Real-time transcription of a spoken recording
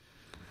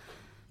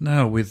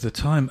Now, with the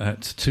time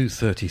at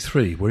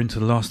 2:33, we're into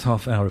the last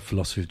half hour of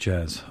Philosophy of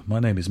Jazz. My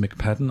name is Mick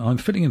Padden. I'm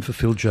filling in for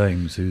Phil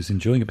James, who's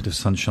enjoying a bit of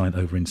sunshine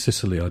over in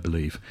Sicily, I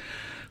believe.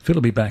 Phil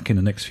will be back in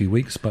the next few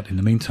weeks, but in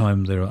the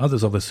meantime, there are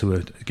others of us who are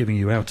giving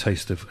you our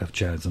taste of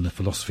jazz and the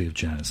philosophy of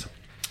jazz.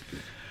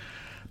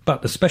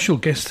 But a special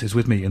guest is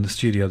with me in the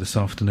studio this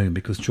afternoon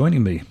because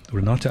joining me,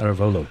 Renata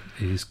Aravolo,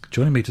 is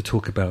joining me to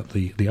talk about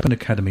the Open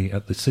Academy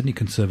at the Sydney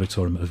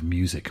Conservatorium of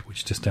Music, which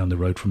is just down the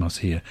road from us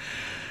here.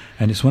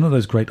 And it's one of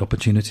those great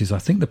opportunities, I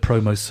think the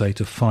promos say,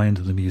 to find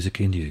the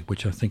music in you,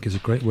 which I think is a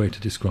great way to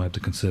describe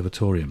the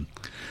conservatorium.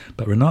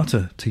 But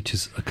Renata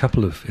teaches a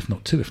couple of, if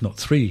not two, if not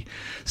three,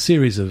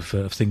 series of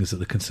things at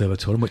the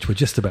conservatorium, which we're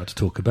just about to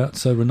talk about.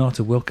 So,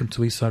 Renata, welcome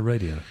to Eastside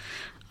Radio.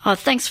 Oh,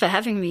 thanks for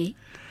having me.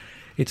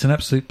 It's an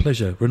absolute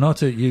pleasure.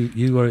 Renata,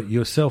 you are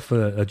yourself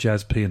a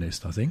jazz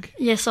pianist, I think.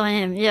 Yes, I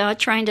am. Yeah, I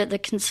trained at the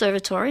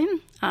conservatorium,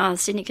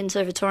 Sydney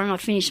Conservatorium. I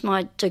finished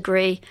my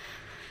degree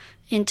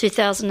in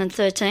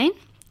 2013.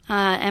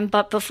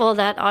 But before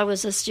that, I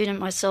was a student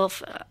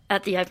myself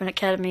at the Open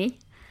Academy,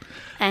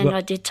 and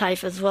I did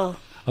TAFE as well.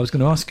 I was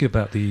going to ask you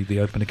about the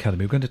Open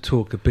Academy. We're going to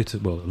talk a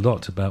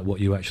lot about what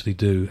you actually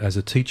do as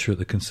a teacher at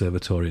the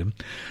conservatorium.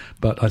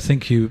 But I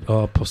think you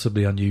are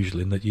possibly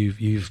unusual in that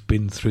you've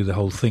been through the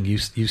whole thing.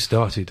 You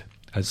started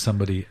as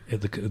somebody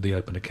at the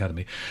Open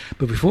Academy.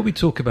 But before we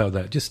talk about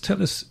that, just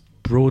tell us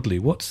broadly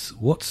what's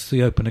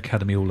the Open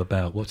Academy all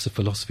about? What's the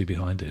philosophy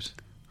behind it?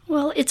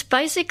 Well, it's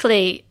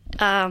basically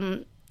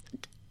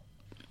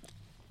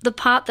the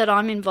part that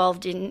I'm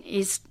involved in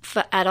is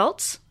for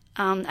adults,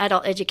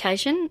 adult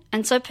education,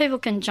 and so people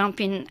can jump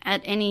in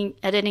at any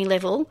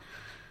level,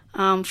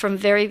 from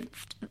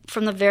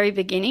the very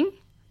beginning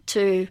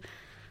to,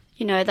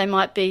 they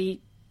might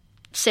be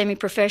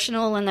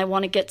semi-professional and they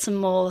want to get some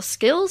more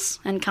skills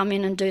and come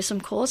in and do some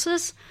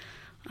courses.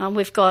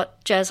 We've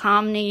got jazz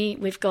harmony,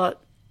 we've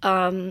got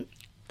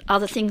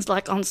other things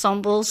like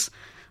ensembles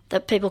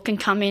that people can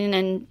come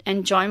in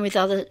and join with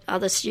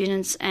other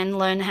students and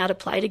learn how to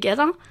play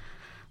together.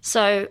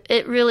 So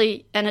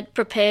it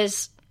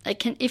prepares.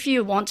 If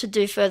you want to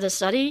do further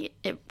study,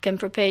 it can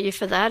prepare you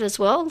for that as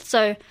well.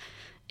 So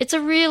it's a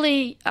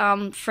really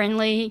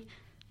friendly.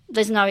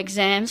 There's no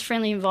exams,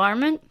 friendly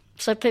environment.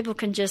 So people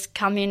can just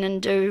come in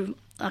and do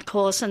a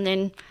course and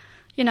then,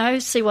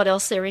 see what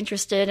else they're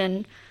interested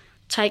in,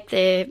 take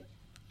their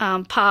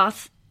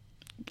path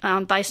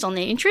based on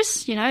their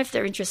interests. If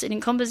they're interested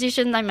in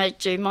composition, they may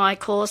do my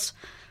course,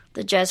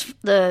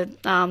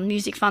 the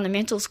music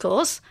fundamentals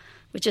course,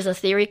 which is a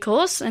theory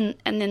course, and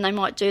then they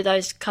might do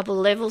those couple of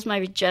levels,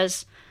 maybe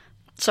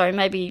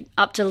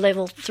up to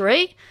level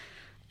 3,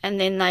 and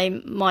then they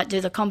might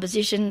do the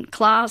composition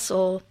class,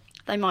 or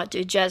they might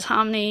do jazz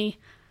harmony.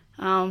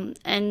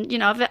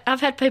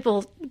 I've had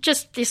people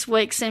just this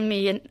week send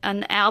me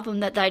an album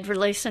that they'd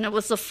released, and it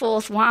was the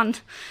 4th one,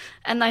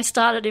 and they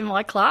started in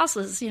my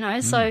classes.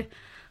 So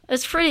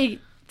it's pretty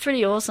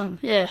awesome,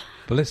 yeah.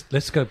 But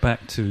let's go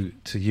back to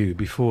you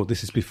before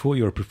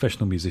you're a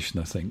professional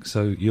musician, I think.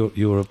 So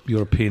you're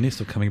a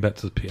pianist, or coming back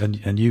to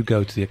and you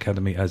go to the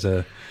academy as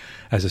a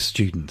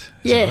student.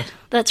 Yeah, that right?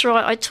 That's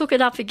right. I took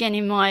it up again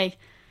in my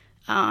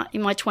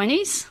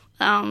 20s.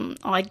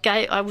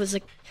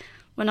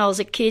 When I was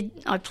a kid,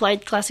 I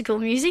played classical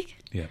music.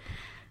 Yeah.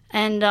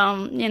 And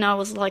I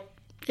was like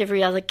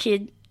every other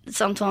kid.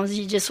 Sometimes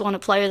you just want to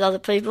play with other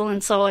people,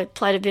 and so I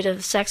played a bit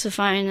of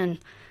saxophone and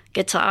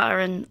guitar,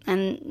 and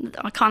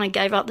I kind of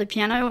gave up the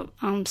piano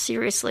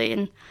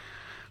seriously,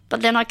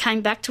 but then I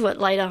came back to it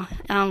later,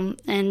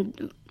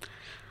 and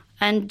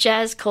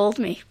jazz called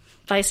me.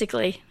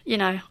 Basically,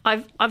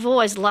 I've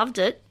always loved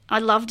it. I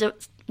loved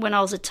it when I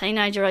was a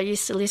teenager. I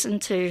used to listen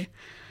to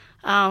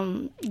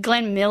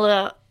Glenn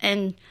Miller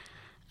and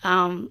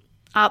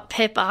Art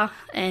Pepper,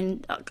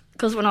 and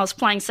because when I was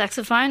playing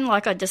saxophone, I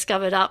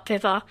discovered Art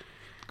Pepper.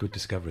 Good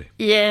discovery.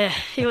 Yeah,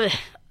 he was,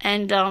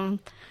 and.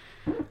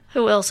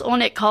 Who else?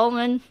 Ornette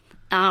Coleman.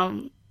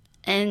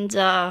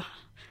 So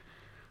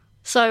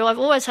I've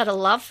always had a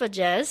love for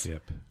jazz.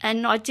 Yep.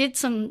 And I did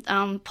some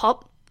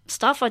pop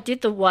stuff. I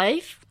did the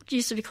Wave. It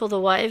used to be called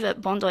the Wave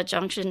at Bondi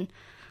Junction.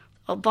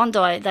 Or Bondi,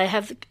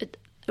 it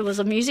was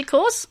a music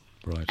course.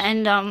 Right.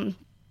 And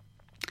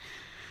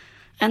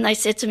they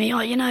said to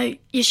me,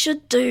 you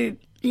should do,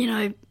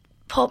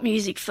 pop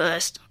music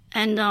first.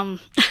 And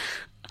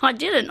I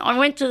didn't. I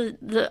went to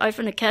the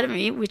Open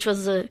Academy, which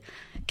was a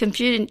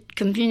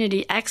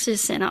Community Access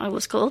Centre, it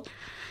was called.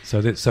 So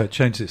it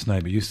changed its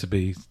name. It used to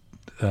be,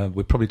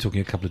 we're probably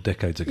talking a couple of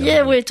decades ago.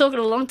 Yeah, we're talking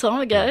a long time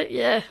ago.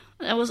 Yeah,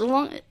 it was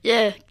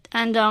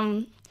and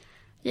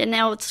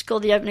now it's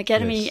called the Open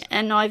Academy. Yes.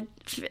 And I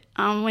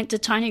went to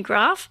Tony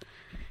Graff,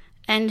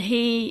 and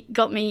he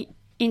got me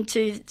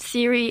into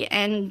theory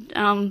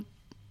and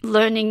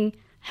learning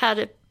how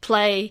to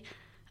play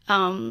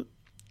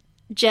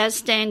jazz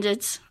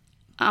standards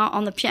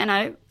on the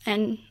piano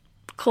and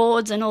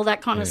chords and all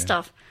that kind of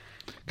stuff.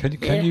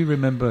 Can you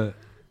remember,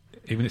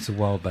 even it's a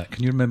while back,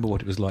 can you remember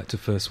what it was like to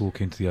first walk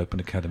into the Open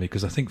Academy?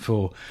 Because I think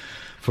for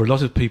a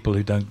lot of people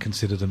who don't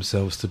consider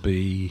themselves to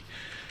be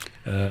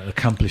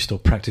accomplished or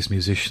practiced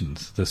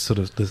musicians, the sort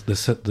of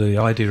the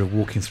idea of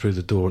walking through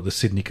the door at the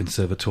Sydney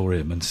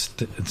Conservatorium and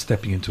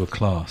stepping into a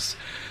class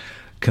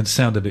can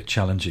sound a bit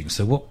challenging.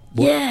 So what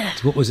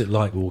was it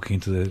like walking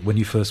into when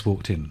you first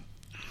walked in?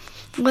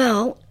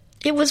 Well,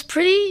 it was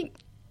pretty.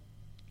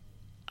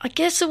 I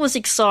guess it was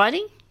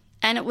exciting,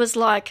 and it was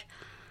like,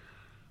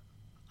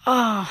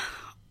 oh,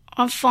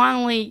 I'm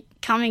finally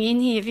coming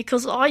in here,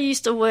 because I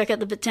used to work at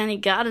the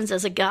Botanic Gardens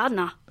as a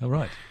gardener. Oh,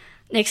 right.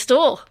 Next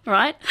door,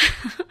 right?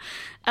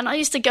 And I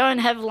used to go and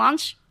have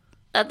lunch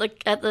in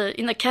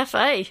the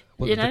cafe.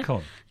 The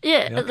con?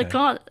 Yeah, at the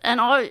con.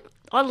 And I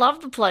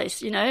loved the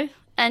place,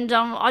 And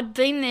I'd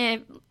been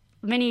there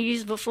many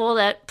years before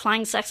that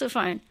playing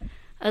saxophone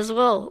as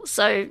well,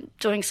 so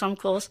doing some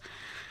course.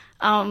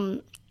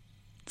 But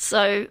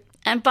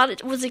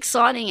it was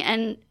exciting,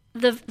 and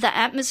the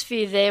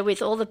atmosphere there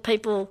with all the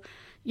people,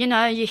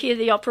 you hear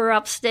the opera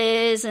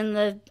upstairs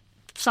and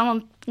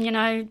someone,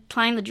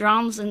 playing the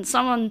drums, and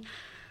someone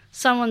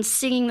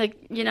singing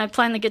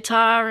playing the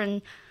guitar,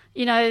 and,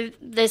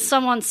 there's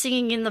someone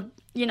singing in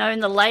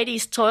the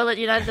ladies' toilet,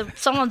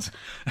 someone's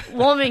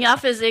warming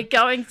up as they're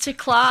going to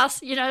class,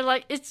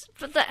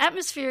 but the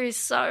atmosphere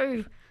is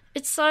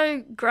it's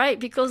so great,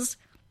 because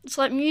it's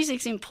like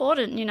music's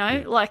important,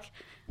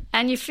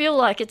 and you feel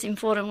like it's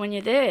important when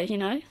you're there,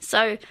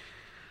 So,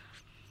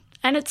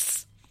 and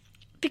it's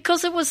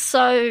because it was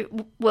so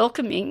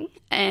welcoming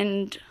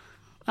and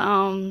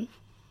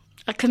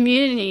a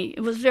community.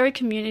 It was very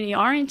community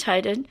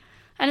orientated,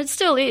 and it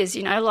still is.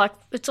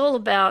 It's all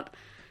about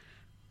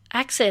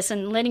access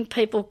and letting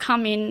people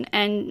come in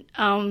and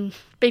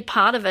be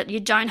part of it. You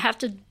don't have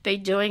to be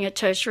doing a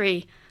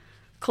tertiary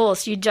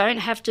course. You don't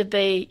have to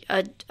be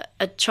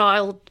a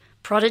child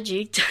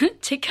prodigy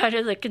to go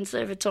to the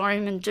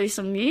conservatorium and do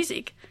some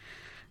music.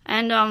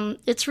 And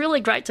it's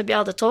really great to be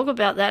able to talk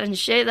about that and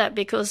share that,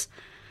 because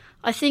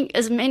I think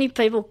as many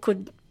people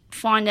could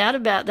find out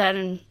about that,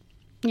 and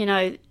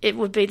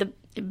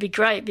it'd be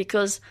great,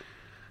 because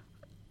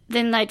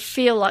then they'd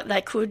feel like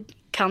they could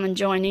come and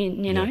join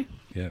in.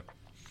 Yeah.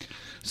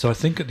 So I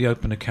think at the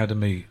Open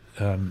Academy,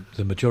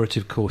 the majority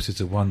of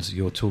courses are ones that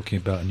you're talking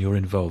about and you're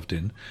involved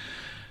in.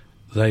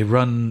 They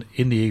run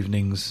in the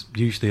evenings,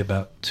 usually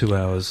about 2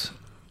 hours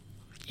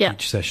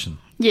each session.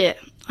 Yeah.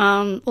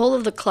 All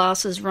of the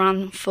classes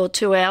run for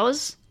 2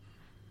 hours,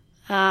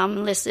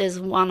 unless there's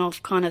a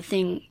one-off kind of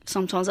thing.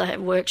 Sometimes I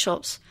have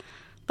workshops.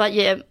 But,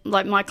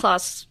 like my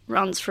class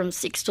runs from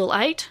 6 till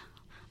 8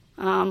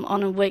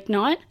 on a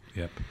weeknight.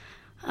 Yep.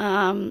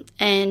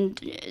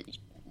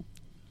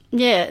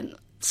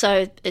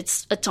 So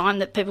it's a time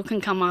that people can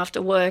come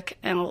after work,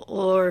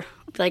 or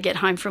they get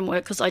home from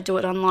work, because I do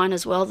it online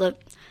as well. The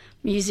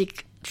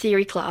music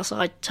theory class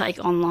I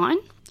take online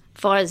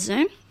via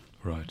Zoom.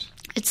 Right.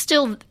 It's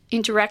still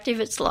interactive.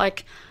 It's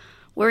like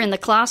we're in the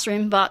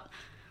classroom, but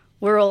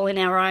we're all in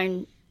our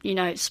own,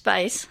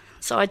 space.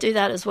 So I do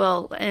that as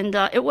well, and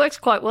it works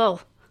quite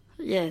well.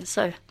 Yeah.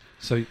 So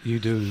you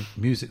do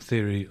music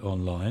theory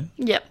online.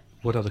 Yep.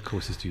 What other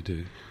courses do you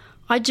do?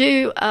 I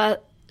do.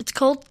 It's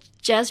called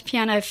Jazz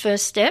Piano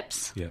First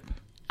Steps. Yep.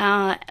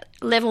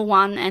 Level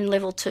 1 and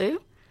Level 2.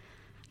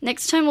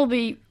 Next term we'll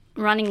be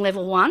running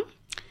Level 1.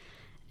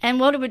 And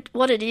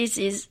what it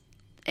is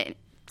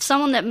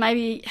someone that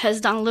maybe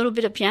has done a little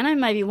bit of piano,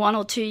 maybe 1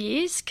 or 2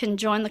 years, can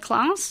join the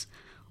class.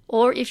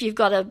 Or if you've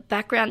got a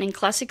background in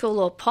classical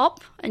or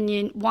pop and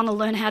you want to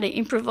learn how to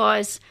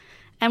improvise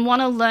and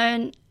want to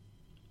learn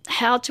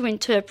how to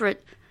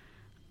interpret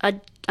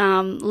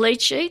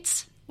lead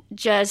sheets,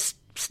 jazz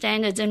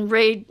standards, and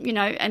read,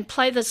 and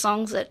play the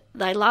songs that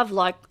they love,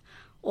 like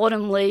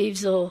Autumn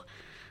Leaves or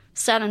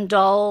Saturn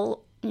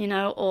Doll,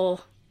 or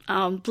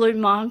Blue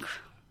Monk,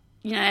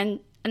 and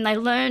they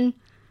learn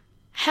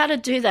how to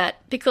do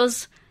that,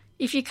 because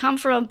if you come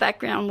from a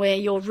background where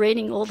you're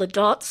reading all the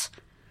dots,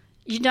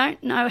 you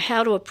don't know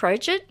how to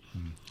approach it.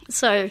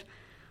 So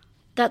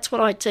that's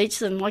what I teach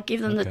them. I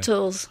give them the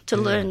tools to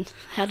learn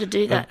how to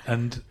do that.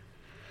 And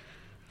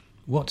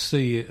what's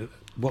the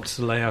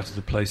layout of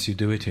the place you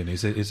do it in?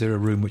 Is there a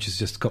room which has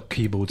just got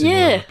keyboards in all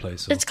over the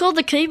place? It's called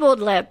the Keyboard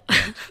Lab.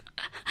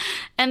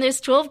 And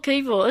there's 12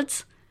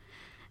 keyboards.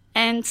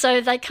 And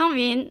so they come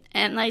in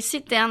and they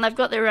sit down. They've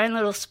got their own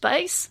little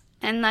space,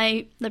 and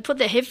they put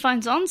their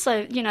headphones on,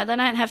 so they don't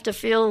have to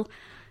feel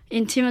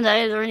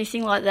intimidated or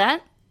anything like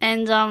that.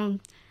 And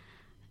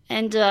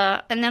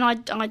then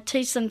I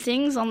teach them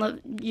things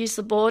use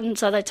the board, and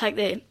so they take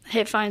their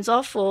headphones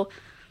off, or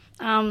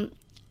and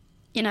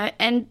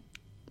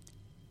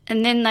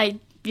then they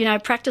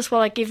practice what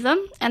I give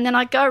them, and then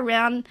I go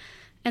around,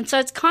 and so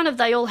it's kind of,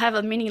 they all have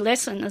a mini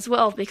lesson as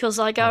well, because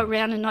I go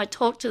around and I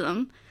talk to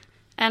them,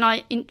 and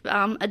I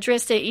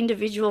address their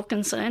individual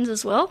concerns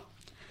as well.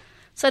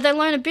 So they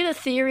learn a bit of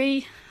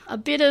theory, a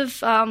bit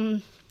of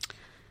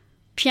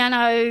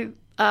piano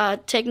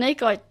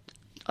technique,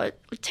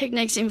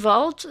 techniques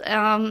involved,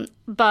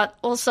 but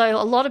also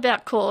a lot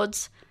about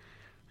chords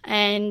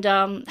and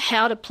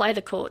how to play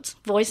the chords,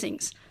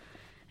 voicings,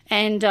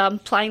 and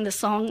playing the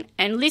song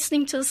and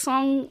listening to the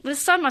song. There's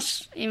so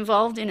much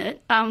involved in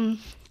it.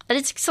 and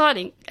it's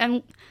exciting.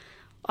 And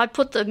I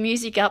put the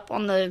music up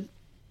on the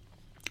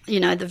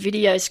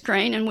video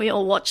screen, and we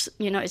all watch,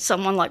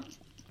 someone like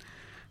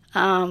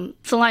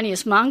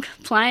Thelonious Monk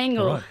playing,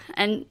 Right.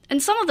 and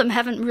some of them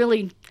haven't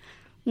really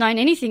known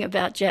anything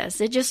about jazz.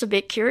 They're just a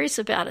bit curious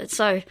about it.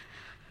 So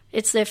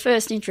it's their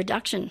first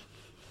introduction.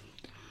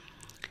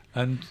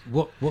 And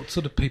what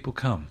sort of people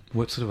come?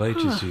 What sort of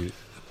ages do you...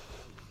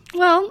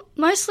 Well,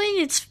 mostly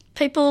it's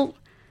people.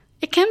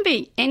 It can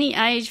be any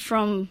age,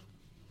 from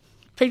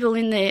people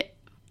in their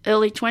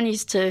early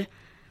 20s to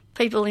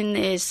people in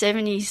their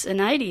 70s and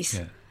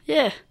 80s.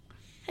 Yeah.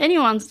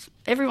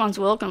 Everyone's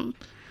welcome.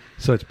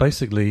 So it's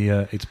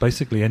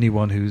basically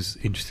anyone who's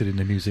interested in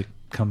the music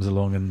comes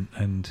along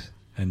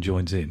and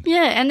joins in.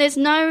 Yeah, and there's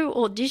no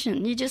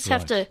audition. You just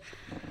have Right. to.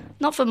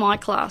 Not for my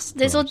class.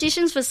 There's Right.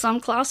 auditions for some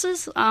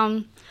classes,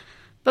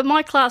 but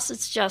my class,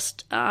 it's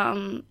just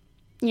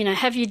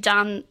have you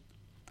done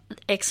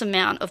X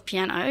amount of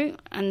piano,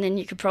 and then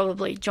you could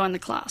probably join the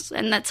class,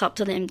 and that's up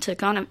to them to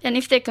kind of. And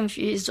if they're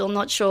confused or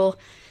not sure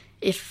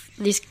if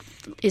this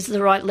is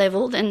the right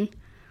level, then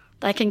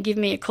they can give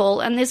me a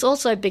call. And there's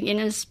also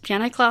beginners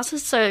piano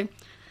classes. So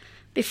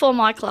before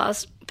my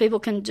class, people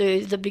can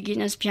do the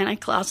beginners piano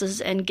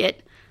classes and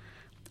get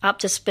up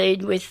to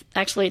speed with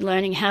actually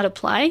learning how to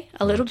play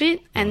a little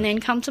bit, and then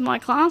come to my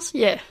class.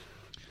 Yeah.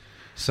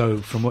 So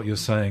from what you're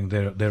saying,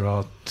 there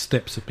are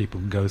steps that people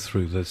can go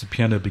through. There's the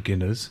piano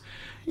beginners.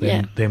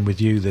 Then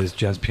with you, there's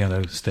jazz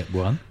piano step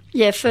 1.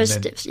 Yeah, first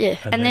And then- steps, yeah.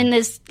 and And then then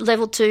there's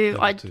level 2.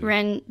 level I 2.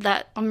 ran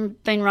that.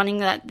 I've been running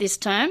that this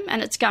term,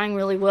 and it's going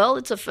really well.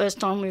 It's the first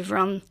time we've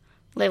run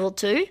level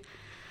 2.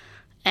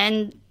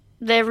 And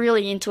they're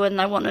really into it, and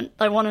they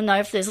want to know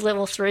if there's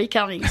level 3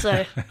 coming.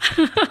 So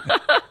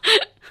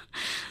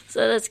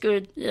so that's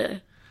good, yeah.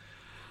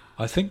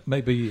 I think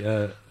maybe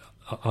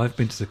I've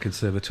been to the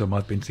conservatorium,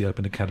 I've been to the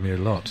Open Academy a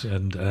lot,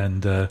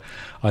 and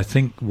I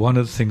think one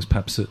of the things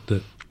perhaps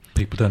that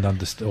people don't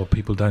understand, or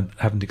people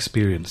haven't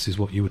experienced, is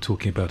what you were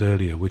talking about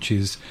earlier, which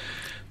is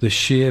the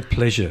sheer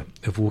pleasure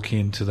of walking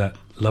into that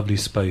lovely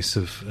space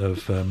of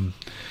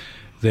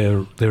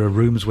there are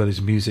rooms where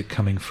there's music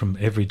coming from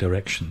every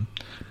direction,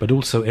 but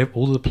also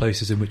all the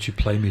places in which you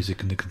play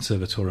music in the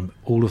conservatorium,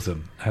 all of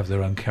them have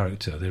their own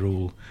character. They're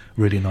all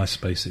really nice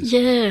spaces.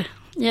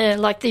 Yeah,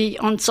 like the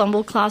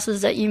ensemble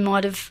classes that you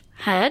might have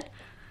had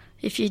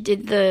if you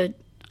did the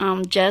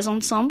jazz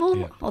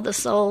ensemble or the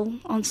soul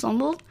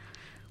ensemble,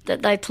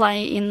 that they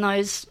play in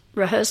those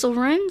rehearsal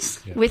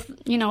rooms with,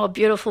 a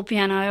beautiful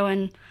piano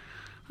and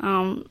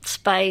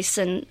space,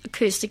 and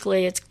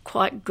acoustically it's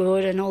quite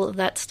good and all of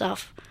that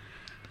stuff.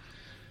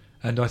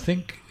 And I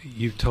think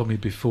you've told me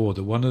before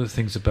that one of the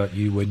things about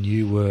you when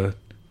you were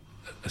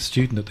a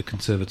student at the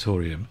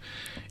conservatorium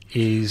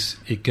is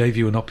it gave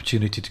you an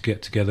opportunity to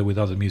get together with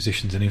other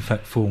musicians and in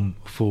fact form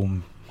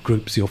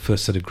groups, your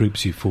first set of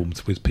groups you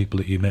formed with people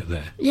that you met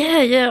there.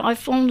 Yeah, I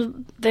formed a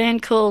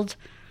band called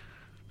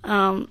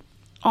On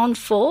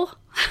 4.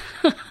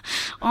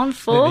 On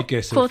 4. Let me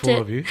guess, there were 4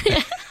 of you.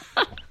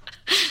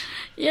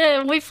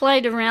 Yeah, and we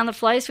played around the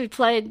place. We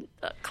played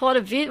quite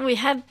a bit. We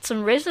had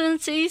some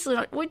residencies.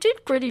 We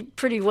did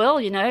pretty well,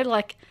 and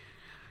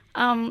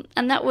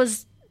that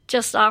was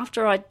just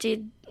after I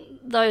did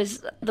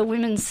the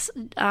women's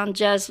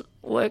jazz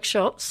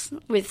workshops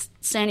with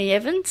Sandy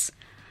Evans.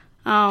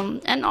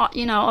 And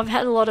I've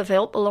had a lot of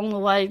help along the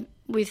way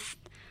with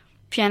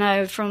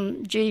piano,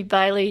 from Judy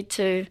Bailey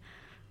to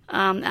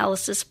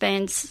Alistair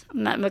Spence,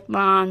 Matt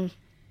McMahon.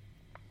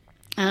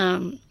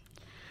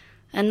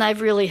 And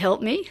they've really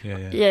helped me.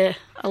 Yeah,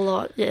 a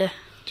lot. Yeah.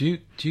 Do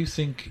you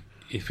think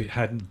if it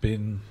hadn't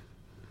been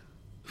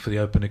for the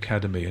Open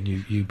Academy and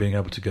you being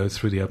able to go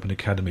through the Open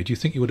Academy, do you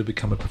think you would have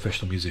become a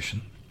professional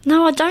musician?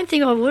 No, I don't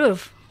think I would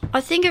have.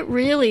 I think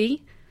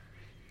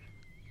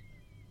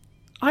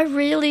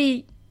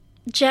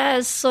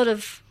jazz sort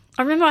of.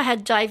 I remember I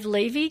had Dave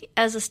Levy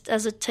as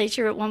a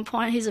teacher at one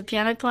point. He's a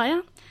piano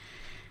player,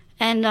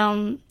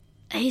 and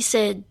he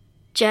said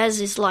jazz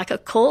is like a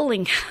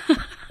calling.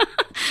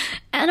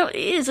 And it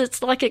is.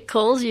 It's like it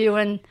calls you,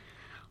 and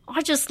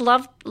I just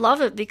love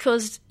it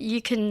because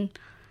you're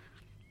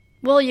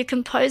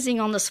composing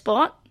on the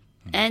spot,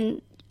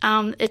 and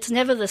it's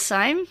never the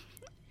same,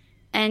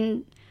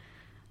 and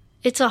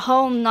it's a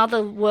whole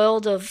nother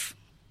world of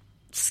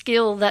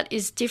skill that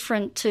is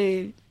different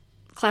to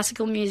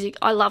classical music.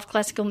 I love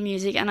classical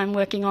music, and I'm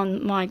working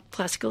on my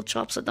classical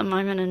chops at the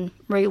moment and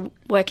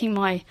reworking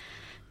my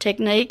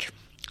technique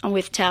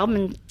with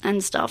Taub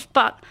and stuff,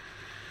 but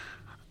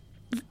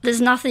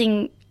there's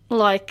nothing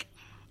like,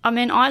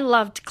 I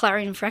loved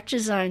Clarion Fracture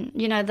Zone.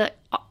 That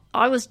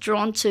I was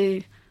drawn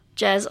to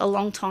jazz a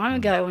long time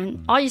ago,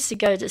 and I used to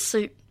go to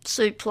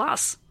Soup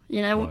Plus,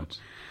 Right.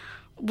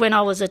 when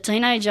I was a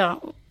teenager,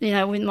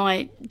 with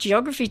my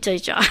geography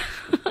teacher.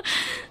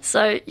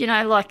 So,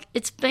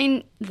 it's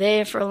been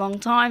there for a long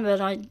time,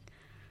 but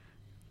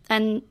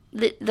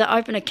the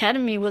Open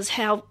Academy was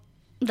how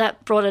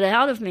that brought it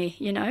out of me,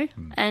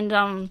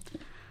 and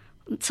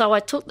so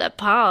I took that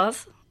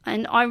path.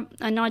 And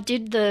I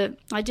did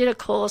a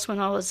course when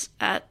I was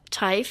at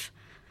TAFE,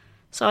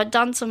 So I'd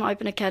done some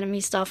Open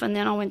Academy stuff, and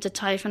then I went to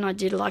TAFE and I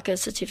did like a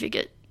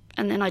certificate,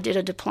 and then I did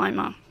a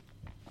diploma.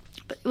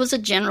 But it was a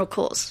general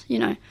course, you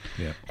know.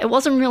 Yeah. It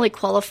wasn't really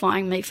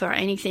qualifying me for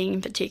anything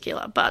in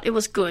particular, but it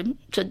was good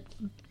to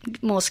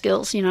more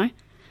skills, you know.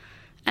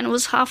 And it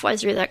was halfway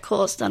through that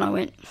course that I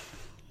went,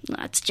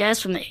 that's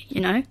jazz for me,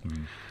 you know.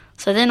 Mm.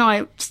 So then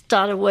I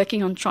started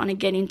working on trying to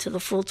get into the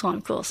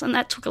full-time course, and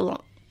that took a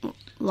lot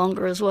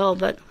longer as well,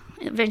 but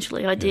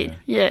eventually I did,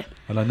 yeah.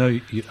 And I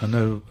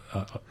know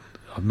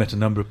I've met a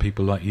number of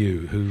people like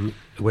you who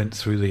went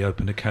through the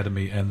Open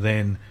Academy and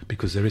then,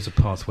 because there is a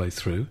pathway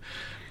through,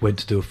 went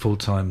to do a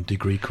full-time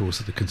degree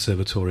course at the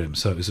Conservatorium.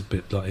 So it was a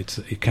bit like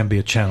it can be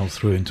a channel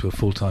through into a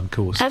full-time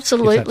course.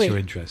 Absolutely. If that's your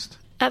interest.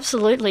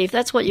 Absolutely. If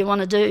that's what you want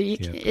to do,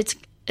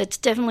 it's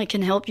definitely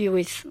can help you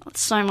with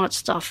so much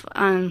stuff.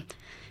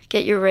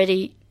 Get you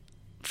ready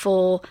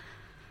for,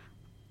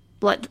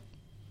 like,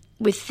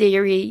 with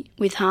theory,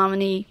 with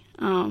harmony,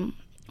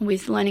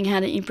 with learning how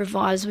to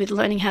improvise, with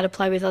learning how to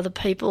play with other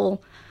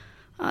people.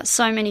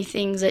 So many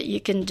things that you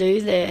can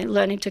do there,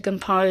 learning to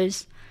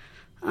compose.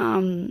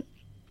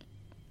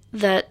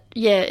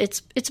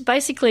 It's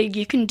basically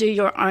you can do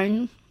your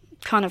own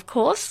kind of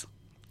course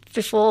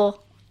before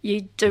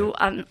you do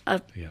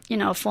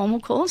a formal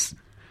course,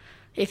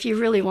 if you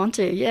really want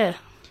to, yeah.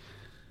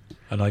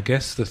 And I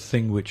guess the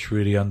thing which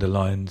really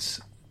underlines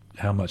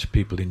how much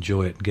people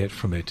enjoy it and get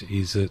from it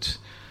is that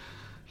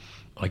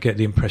I get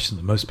the impression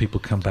that most people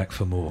come back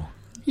for more.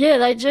 Yeah,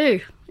 they do.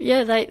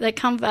 Yeah, they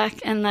come back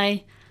and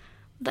they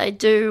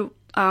do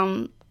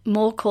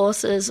more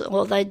courses,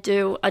 or they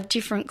do a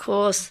different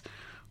course,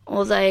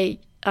 or they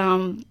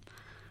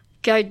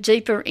go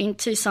deeper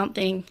into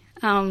something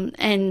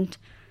and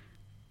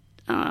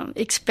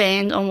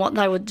expand on what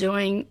they were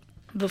doing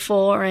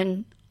before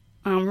and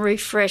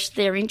refresh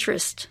their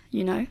interest,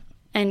 you know,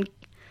 and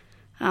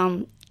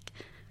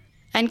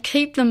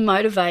keep them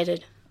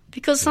motivated.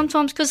 Because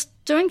sometimes,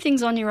 doing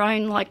things on your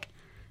own, like,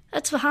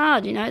 that's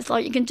hard, you know. It's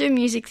like you can do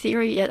music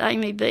theory at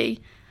AMEB,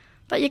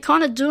 but you're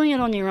kind of doing it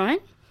on your own.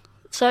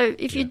 So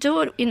if you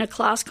do it in a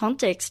class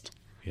context,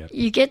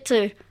 you get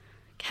to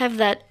have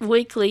that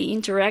weekly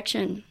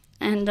interaction,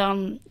 and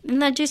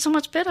they do so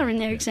much better in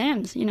their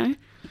exams, you know.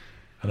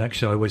 And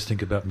actually, I always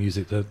think about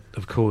music that,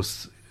 of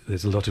course,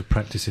 there's a lot of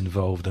practice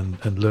involved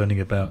and learning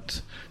about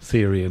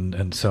theory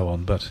and so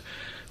on, but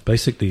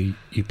basically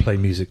you play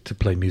music to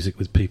play music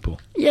with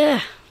people.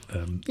 Yeah.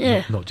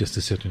 Not just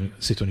to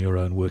sit on your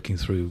own working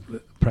through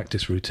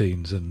practice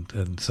routines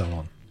and so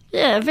on.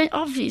 Yeah,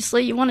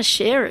 obviously you want to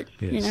share it,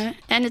 you know,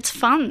 and it's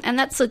fun. And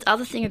that's the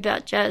other thing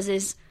about jazz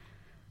is,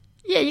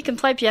 you can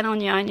play piano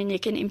on your own and you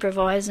can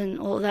improvise and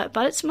all that,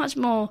 but it's much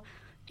more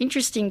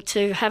interesting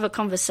to have a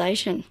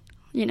conversation.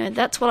 You know,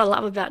 that's what I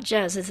love about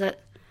jazz, is that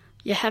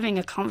you're having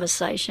a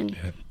conversation.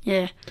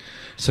 Yeah.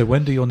 So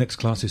when do your next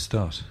classes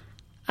start?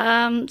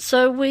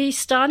 So we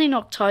start in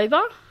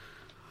October,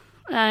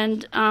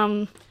 and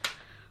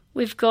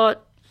we've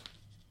got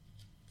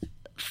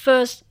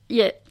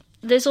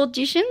there's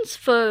auditions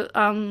for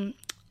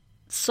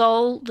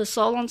the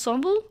Soul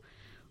Ensemble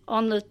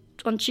on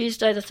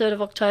Tuesday the 3rd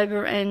of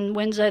October and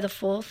Wednesday the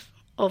 4th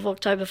of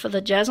October for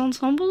the jazz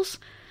ensembles.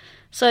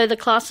 So the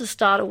classes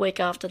start a week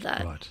after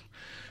that. Right.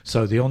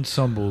 So the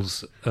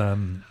ensembles,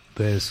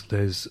 there's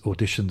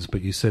auditions,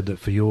 but you said that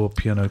for your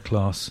piano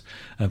class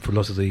and for a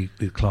lot of the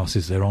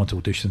classes there aren't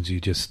auditions, you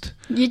just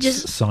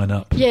sign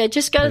up. Yeah,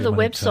 just go to the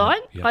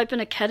website,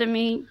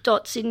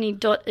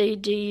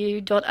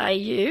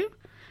 openacademy.sydney.edu.au,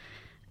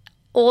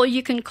 or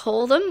you can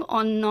call them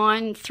on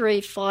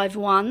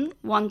 9351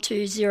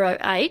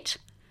 1208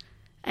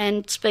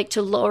 and speak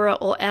to Laura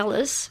or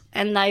Alice,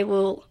 and they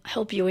will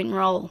help you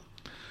enrol.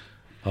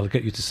 I'll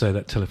get you to say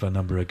that telephone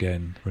number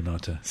again,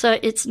 Renata. So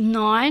it's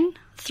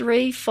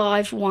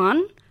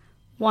 9351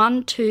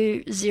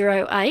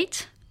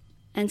 1208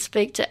 and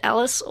speak to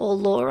Alice or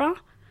Laura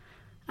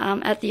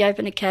at the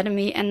Open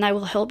Academy, and they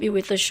will help you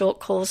with the short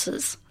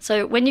courses.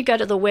 So when you go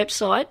to the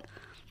website,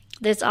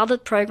 there's other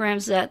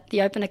programs that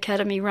the Open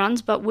Academy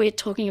runs, but we're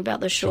talking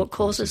about the short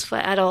courses for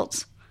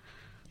adults.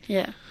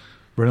 Yeah.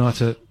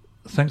 Renata,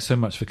 thanks so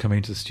much for coming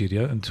into the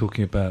studio and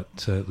talking about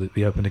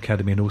the Open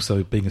Academy and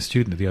also being a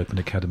student of the Open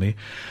Academy.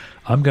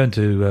 I'm going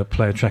to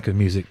play a track of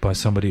music by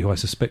somebody who I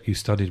suspect you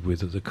studied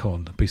with at the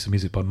con, a piece of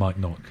music by Mike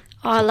Knock.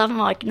 Oh, I love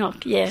Mike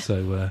Knock, yeah.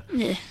 So,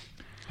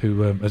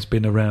 who has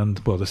been around,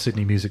 the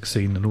Sydney music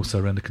scene and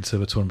also around the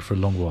Conservatorium for a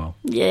long while.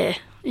 Yeah,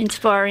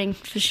 inspiring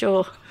for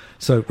sure.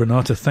 So,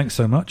 Renata, thanks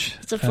so much.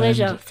 It's a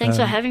pleasure. Thanks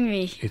for having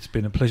me. It's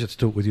been a pleasure to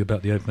talk with you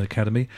about the Open Academy.